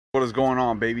What is going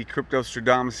on, baby?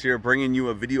 Cryptostradamus here, bringing you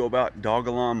a video about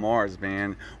Dogelon Mars,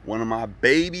 man. One of my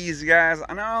babies, guys.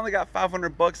 I know I only got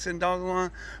 500 bucks in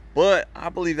Dogelon, but I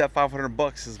believe that 500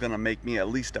 bucks is gonna make me at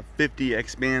least a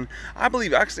 50x, man. I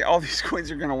believe actually all these coins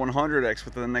are gonna 100x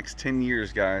within the next 10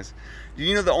 years, guys. Do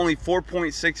you know that only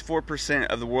 4.64%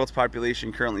 of the world's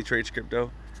population currently trades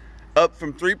crypto? Up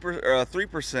from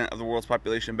 3% of the world's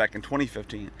population back in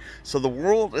 2015. So the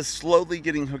world is slowly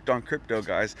getting hooked on crypto,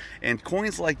 guys. And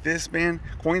coins like this, man,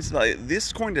 coins like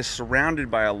this coin is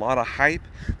surrounded by a lot of hype.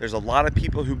 There's a lot of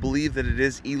people who believe that it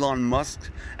is Elon Musk's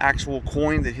actual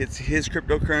coin that hits his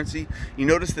cryptocurrency. You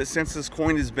notice that since this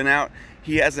coin has been out,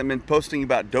 he hasn't been posting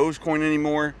about Dogecoin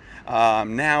anymore.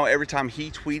 Now every time he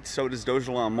tweets, so does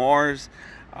Dogelon Mars.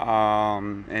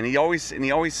 And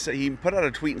he put out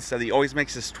a tweet and said he always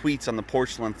makes his tweets on the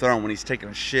porcelain throne when he's taking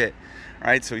a shit. All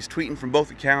right, so he's tweeting from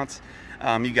both accounts.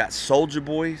 You got Soldier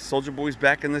Boy's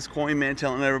back in this coin, man,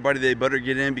 telling everybody they better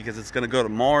get in because it's gonna go to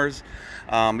Mars.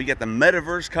 We got the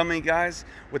metaverse coming, guys.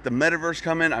 With the metaverse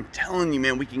coming, I'm telling you,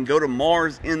 man, we can go to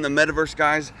Mars in the metaverse,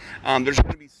 guys. There's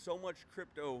gonna be so much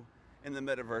crypto in the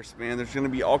metaverse, man. There's gonna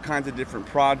be all kinds of different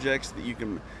projects that you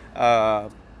can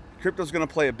crypto's going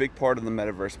to play a big part in the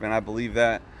metaverse, man. I believe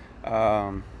that.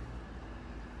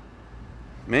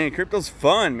 Man, crypto's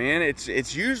fun, man.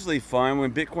 It's usually fun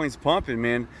when Bitcoin's pumping,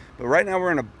 man. But right now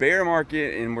we're in a bear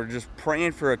market and we're just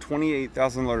praying for a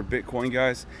 $28,000 Bitcoin,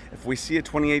 guys. If we see a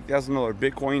 $28,000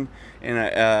 Bitcoin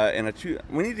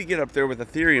we need to get up there with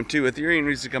Ethereum too. Ethereum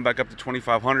needs to come back up to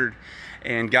 2,500.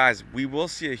 And guys, we will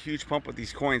see a huge pump with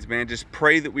these coins, man. Just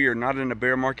pray that we are not in a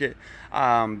bear market.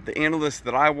 The analyst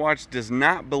that I watched does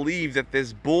not believe that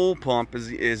this bull pump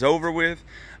is over with.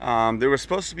 There was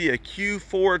supposed to be a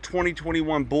Q4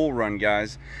 2021 bull run,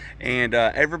 guys, and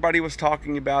everybody was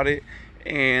talking about it,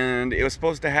 and it was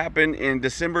supposed to happen in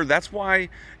December. That's why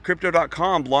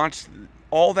Crypto.com launched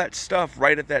all that stuff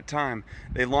right at that time.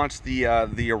 They launched the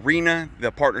arena,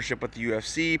 the partnership with the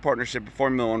UFC, partnership with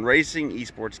Formula One racing,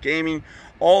 esports gaming,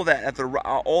 all that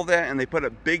and they put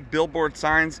up big billboard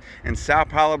signs in Sao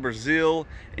Paulo, Brazil,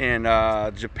 and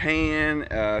Japan,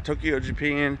 Tokyo,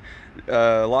 Japan,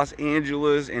 Los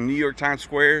Angeles, and New York Times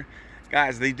Square.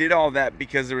 Guys, they did all that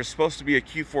because there was supposed to be a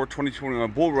Q4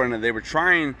 2021 bull run, and they were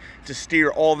trying to steer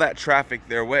all that traffic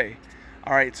their way.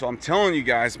 All right, so I'm telling you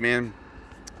guys, man,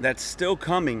 that's still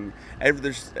coming.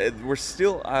 We're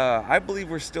still, I believe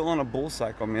we're still on a bull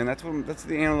cycle, man. That's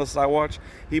the analyst I watch.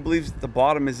 He believes the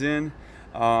bottom is in.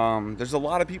 There's a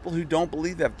lot of people who don't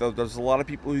believe that, though. There's a lot of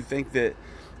people who think that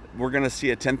we're gonna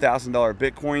see a $10,000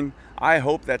 Bitcoin. I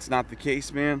hope that's not the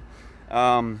case, man.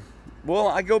 Well,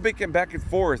 I go back and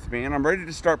forth, man. I'm ready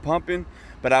to start pumping,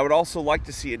 but I would also like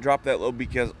to see it drop that low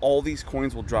because all these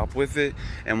coins will drop with it,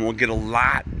 and we'll get a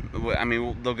lot. I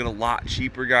mean, they'll get a lot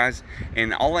cheaper, guys.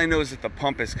 And all I know is that the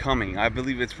pump is coming. I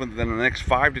believe it's within the next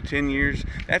 5 to 10 years.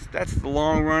 That's the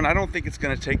long run. I don't think it's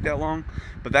going to take that long,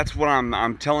 but that's what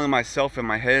I'm telling myself in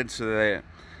my head so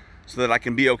that I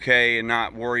can be okay and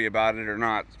not worry about it or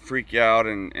not freak out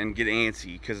and get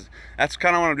antsy, because that's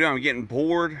kind of what I'm doing. I'm getting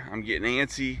bored. I'm getting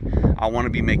antsy. I want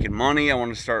to be making money. I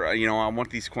want to start, you know, I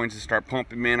want these coins to start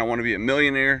pumping, man. I want to be a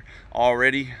millionaire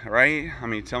already, right? I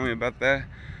mean, tell me about that.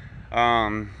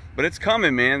 But it's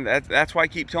coming, man. That's why I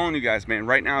keep telling you guys, man.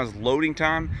 Right now is loading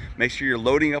time. Make sure you're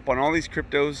loading up on all these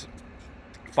cryptos.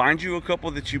 Find you a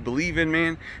couple that you believe in,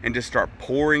 man, and just start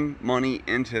pouring money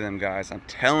into them, guys. I'm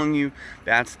telling you,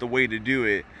 that's the way to do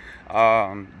it.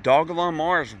 Dogelon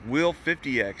Mars will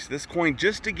 50x. This coin,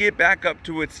 just to get back up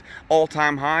to its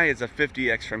all-time high, is a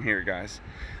 50x from here, guys.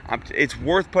 It's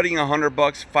worth putting 100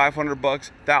 bucks, 500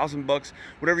 bucks, 1,000 bucks,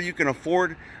 whatever you can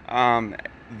afford.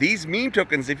 These meme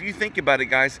tokens, if you think about it,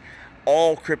 guys,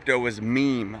 all crypto is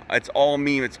meme. It's all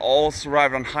meme. It's all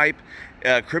survived on hype.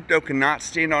 Crypto cannot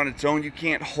stand on its own. You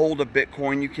can't hold a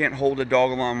Bitcoin. You can't hold a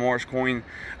Dogelon Mars coin.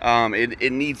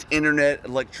 It needs internet,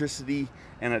 electricity,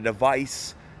 and a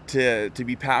device to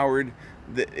be powered.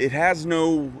 It has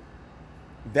no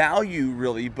value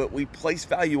really, but we place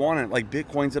value on it. Like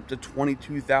Bitcoin's up to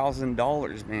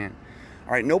 $22,000, man.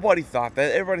 All right, nobody thought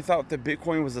that. Everybody thought that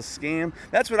Bitcoin was a scam.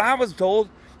 That's what I was told.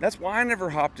 That's why I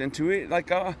never hopped into it.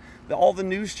 Like all the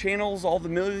news channels, all the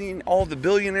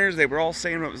billionaires, they were all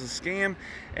saying it was a scam.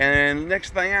 And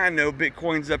next thing I know,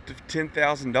 Bitcoin's up to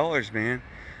 $10,000, man.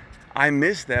 I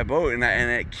missed that boat, and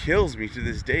it kills me to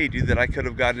this day, dude, that I could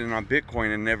have gotten in on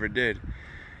Bitcoin and never did.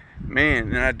 Man,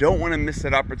 and I don't want to miss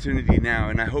that opportunity now,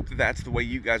 and I hope that that's the way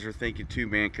you guys are thinking too,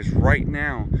 man, because right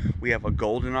now we have a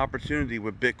golden opportunity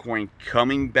with Bitcoin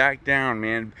coming back down,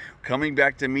 man, coming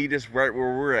back to meet us right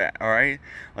where we're at. All right,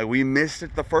 like, we missed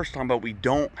it the first time, but we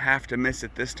don't have to miss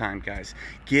it this time, guys.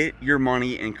 Get your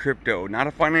money in crypto. Not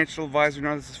a financial advisor,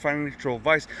 no, this is financial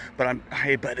advice, but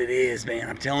but it is, man.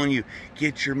 I'm telling you,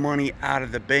 get your money out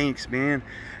of the banks, man.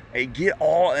 Hey,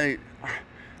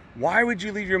 why would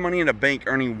you leave your money in a bank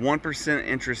earning 1%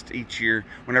 interest each year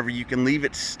whenever you can leave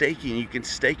it staking? You can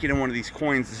stake it in one of these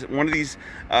coins, one of these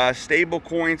stable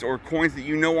coins, or coins that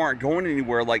you know aren't going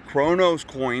anywhere. Like Chronos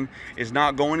coin is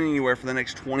not going anywhere for the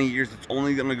next 20 years. It's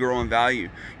only going to grow in value.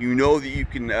 You know that you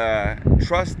can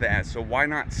trust that, so why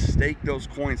not stake those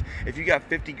coins? If you got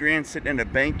 50 grand sitting in a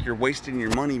bank, you're wasting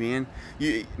your money, man.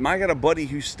 I got a buddy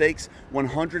who stakes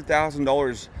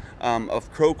 $100,000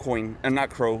 of Crow coin,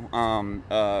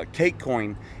 Cake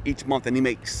coin each month, and he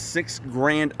makes $6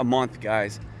 grand a month,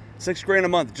 guys. $6 grand a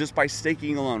month just by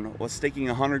staking alone. Well, staking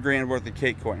 100 grand worth of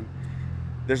Cake coin.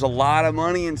 There's a lot of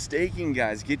money in staking,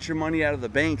 guys. Get your money out of the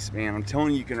banks, man. I'm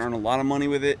telling you, you can earn a lot of money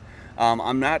with it.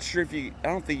 I'm not sure if I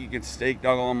don't think you can stake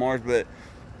Dogelon Mars, but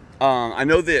I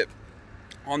know that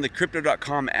on the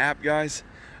Crypto.com app, guys,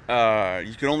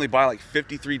 you can only buy like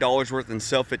 $53 worth and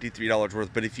sell $53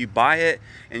 worth. But if you buy it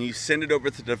and you send it over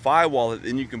to the DeFi wallet,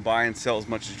 then you can buy and sell as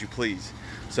much as you please.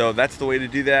 So that's the way to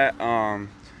do that.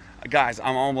 Guys,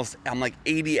 I'm like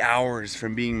 80 hours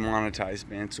from being monetized,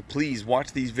 man. So please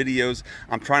watch these videos.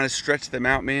 I'm trying to stretch them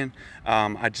out, man.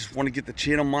 I just want to get the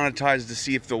channel monetized to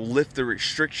see if they'll lift the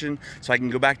restriction so I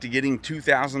can go back to getting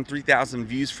 2,000, 3,000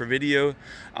 views for video.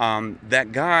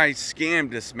 That guy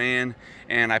scammed us, man,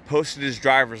 and I posted his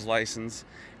driver's license,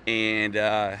 and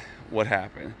what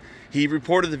happened? He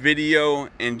reported the video,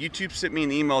 and YouTube sent me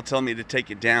an email telling me to take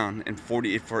it down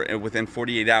within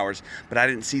 48 hours. But I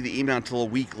didn't see the email until a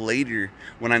week later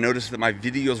when I noticed that my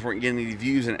videos weren't getting any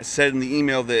views, and it said in the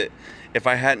email that if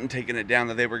I hadn't taken it down,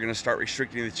 that they were going to start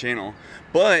restricting the channel.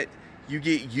 But you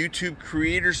get YouTube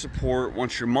creator support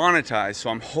once you're monetized, so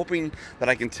I'm hoping that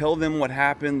I can tell them what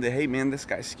happened, that hey man, this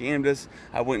guy scammed us.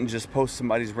 I wouldn't just post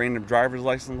somebody's random driver's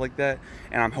license like that,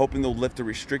 and I'm hoping they'll lift the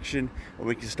restriction and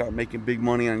we can start making big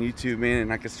money on YouTube, man,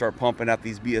 and I can start pumping out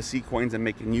these BSC coins and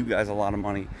making you guys a lot of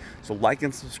money. So like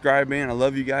and subscribe, man. I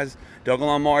love you guys.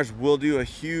 Dogelon Mars will do a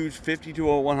huge 50 to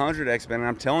a 100x, man, and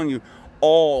I'm telling you,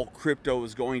 all crypto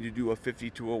is going to do a 50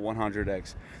 to a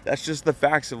 100x. That's just the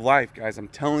facts of life, guys. I'm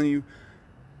telling you,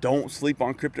 don't sleep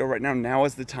on crypto right now. Now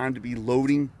is the time to be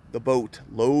loading the boat.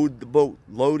 Load the boat.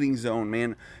 Loading zone,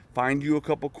 man. Find you a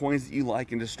couple coins that you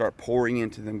like and just start pouring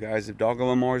into them, guys. If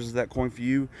Dogelon Mars is that coin for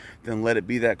you, then let it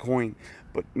be that coin.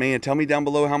 But man, tell me down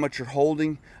below how much you're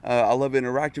holding. I love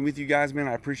interacting with you guys, man.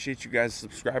 I appreciate you guys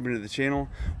subscribing to the channel.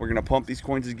 We're gonna pump these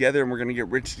coins together and we're gonna get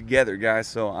rich together, guys.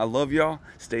 So I love y'all.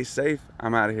 Stay safe.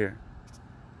 I'm out of here.